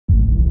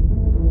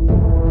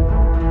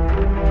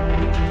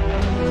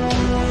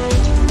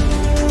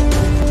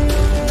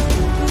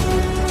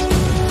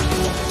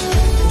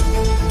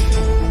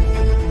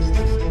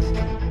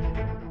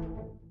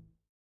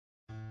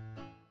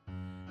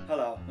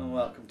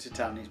to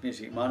Tony's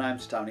Music. My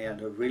name's Tony and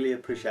I really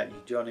appreciate you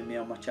joining me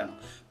on my channel.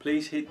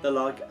 Please hit the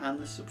like and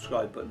the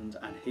subscribe buttons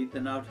and hit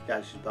the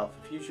notifications bell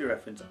for future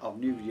reference of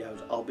new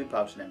videos I'll be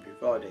posting every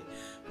Friday.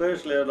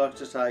 Firstly, I'd like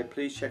to say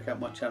please check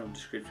out my channel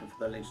description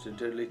for the links to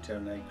Doodly,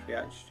 Toonly,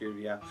 Create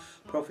Studio,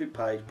 Profit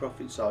Page,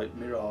 Profit Site,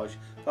 Mirage,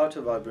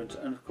 Photo Vibrance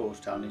and of course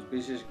Tony's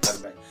Business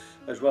Academy.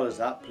 As well as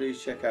that, please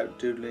check out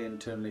Doodly and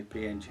Toonly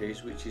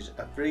PNGs, which is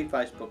a free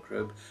Facebook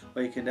group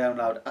where you can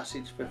download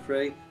assets for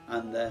free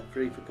and they're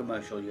free for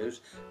commercial use,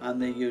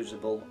 and they're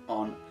usable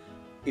on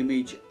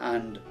image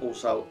and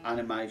also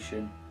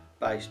animation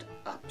based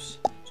apps.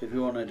 So if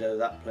you want to do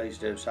that, please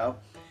do so.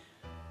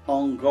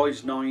 On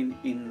Guys 9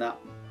 in that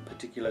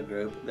particular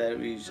group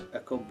there is a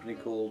company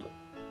called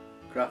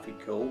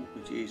Graphical,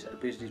 which is a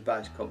business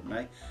based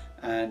company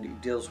and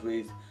it deals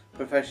with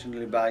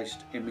professionally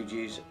based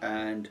images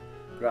and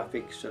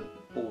graphics of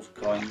all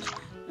kinds,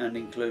 and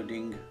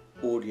including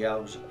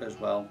audios as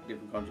well,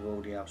 different kinds of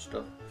audio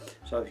stuff.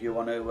 So if you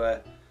want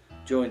to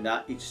join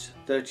that, it's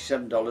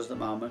 $37 at the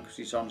moment because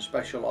it's on a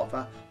special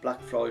offer, Black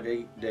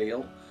Friday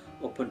deal,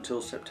 up until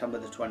September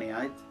the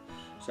 28th.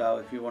 So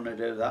if you want to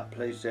do that,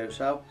 please do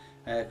so,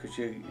 because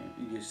you're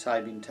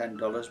saving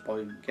 $10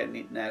 by getting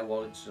it now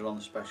while it's still on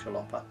the special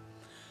offer.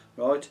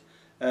 Right.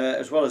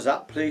 As well as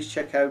that, please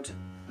check out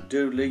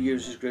Doodly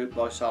Users Group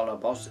by Solo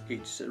Boss.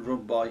 It's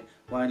run by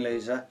Wayne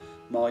Leeser,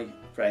 my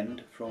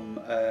friend from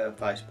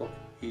Facebook.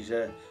 He's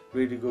a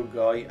really good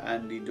guy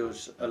and he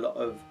does a lot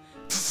of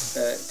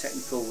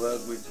technical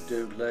work with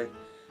Doodly,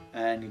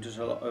 and he does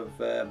a lot of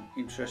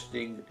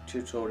interesting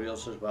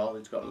tutorials as well.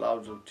 He's got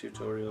loads of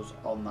tutorials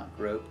on that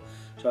group,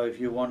 so if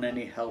you want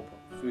any help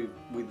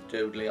with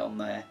Doodly on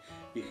there,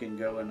 you can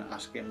go and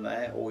ask him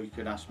there, or you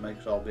can ask me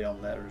because I'll be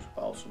on there as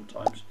well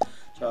sometimes.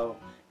 So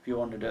if you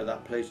want to do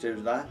that, please do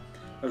that.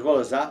 As well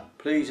as that,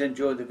 please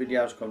enjoy the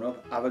videos coming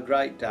up. Have a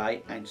great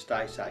day and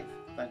stay safe.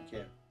 Thank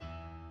you.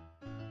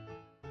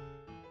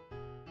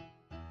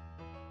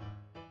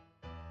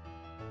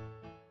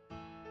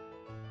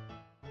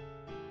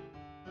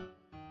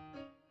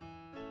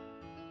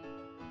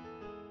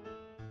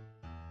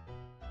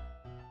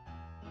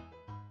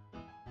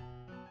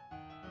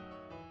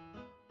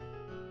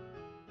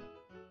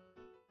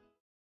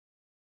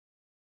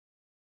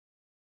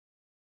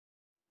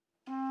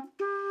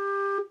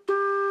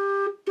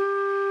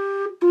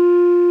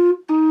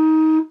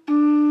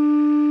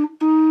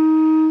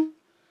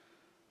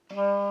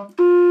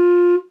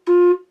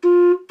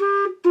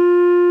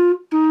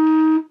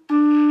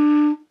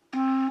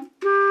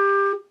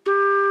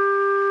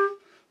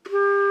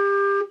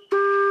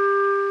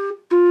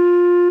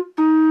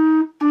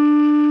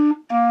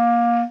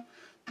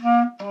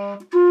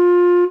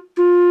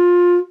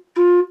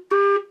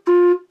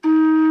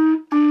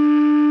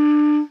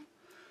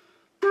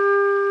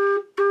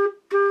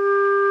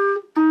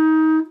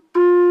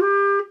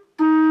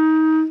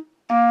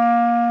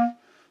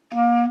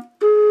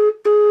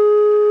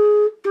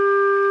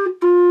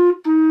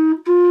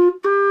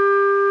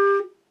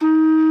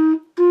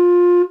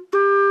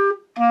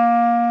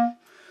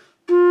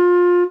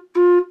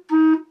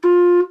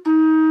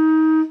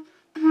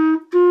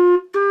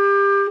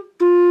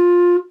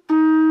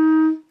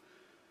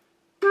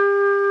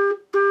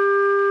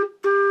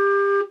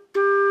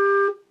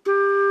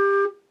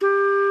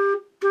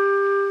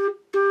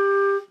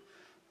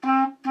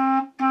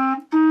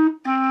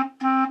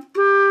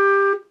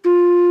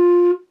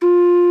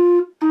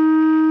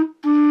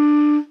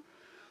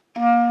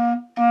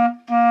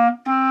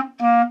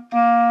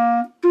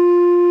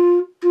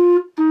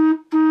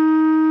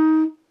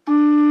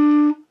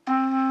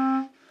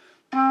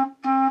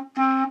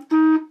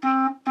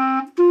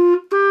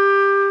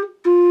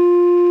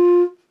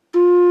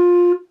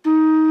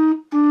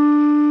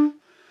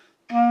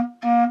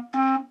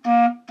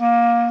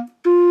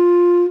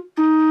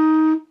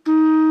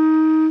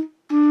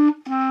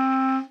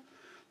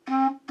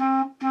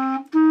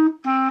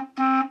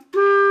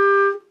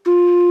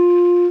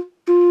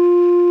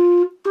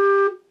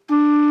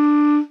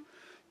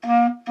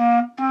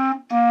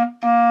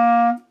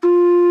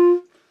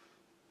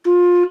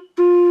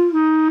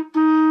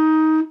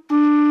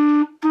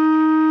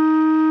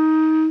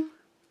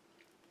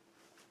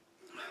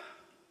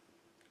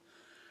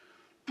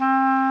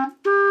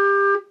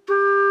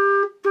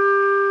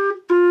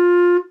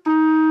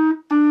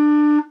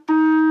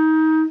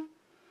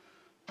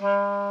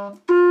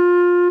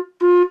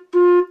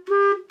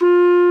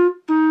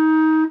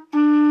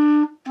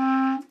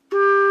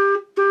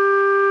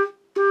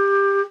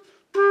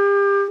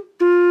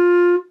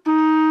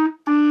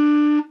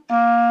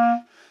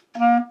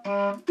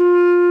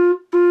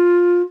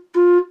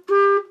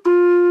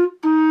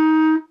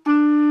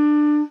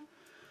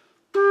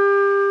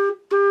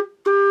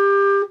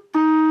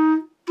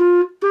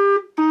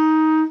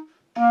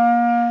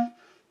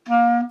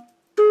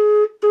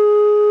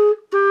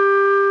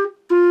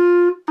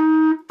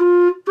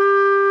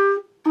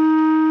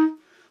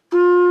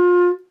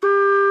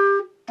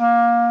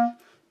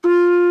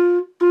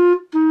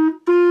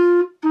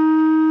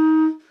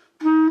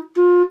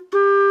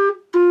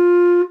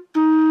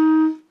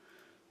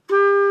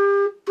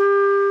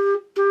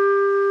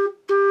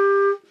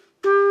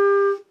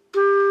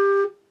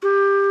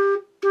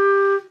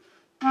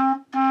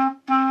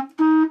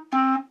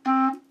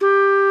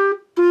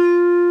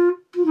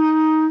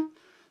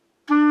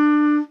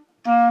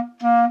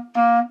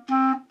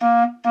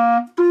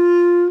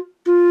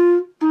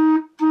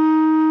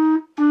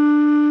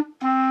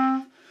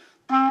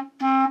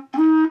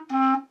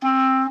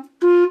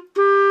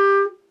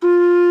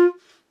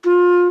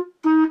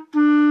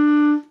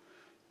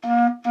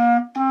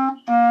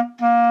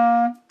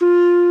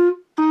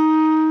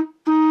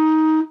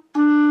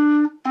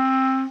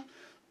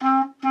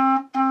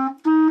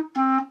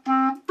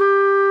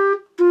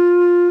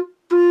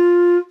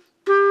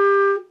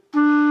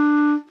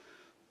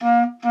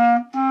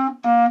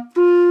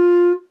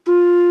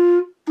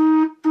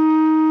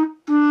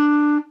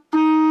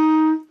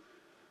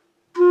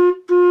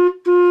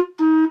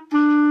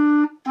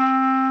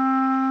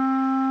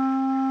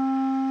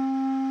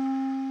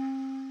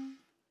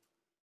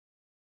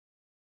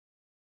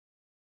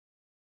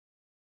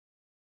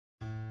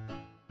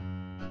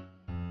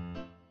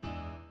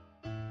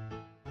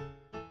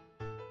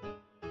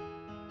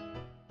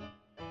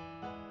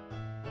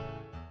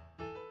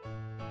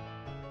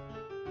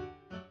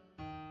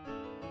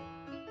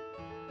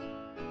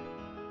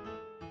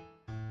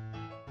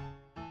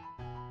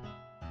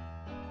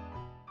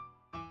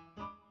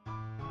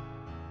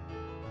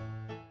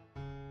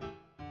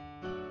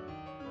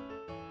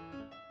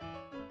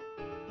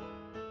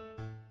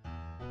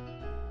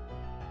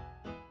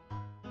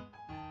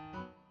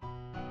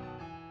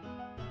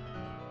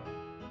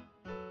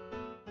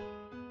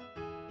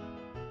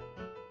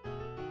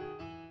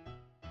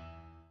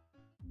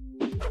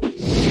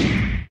 bye.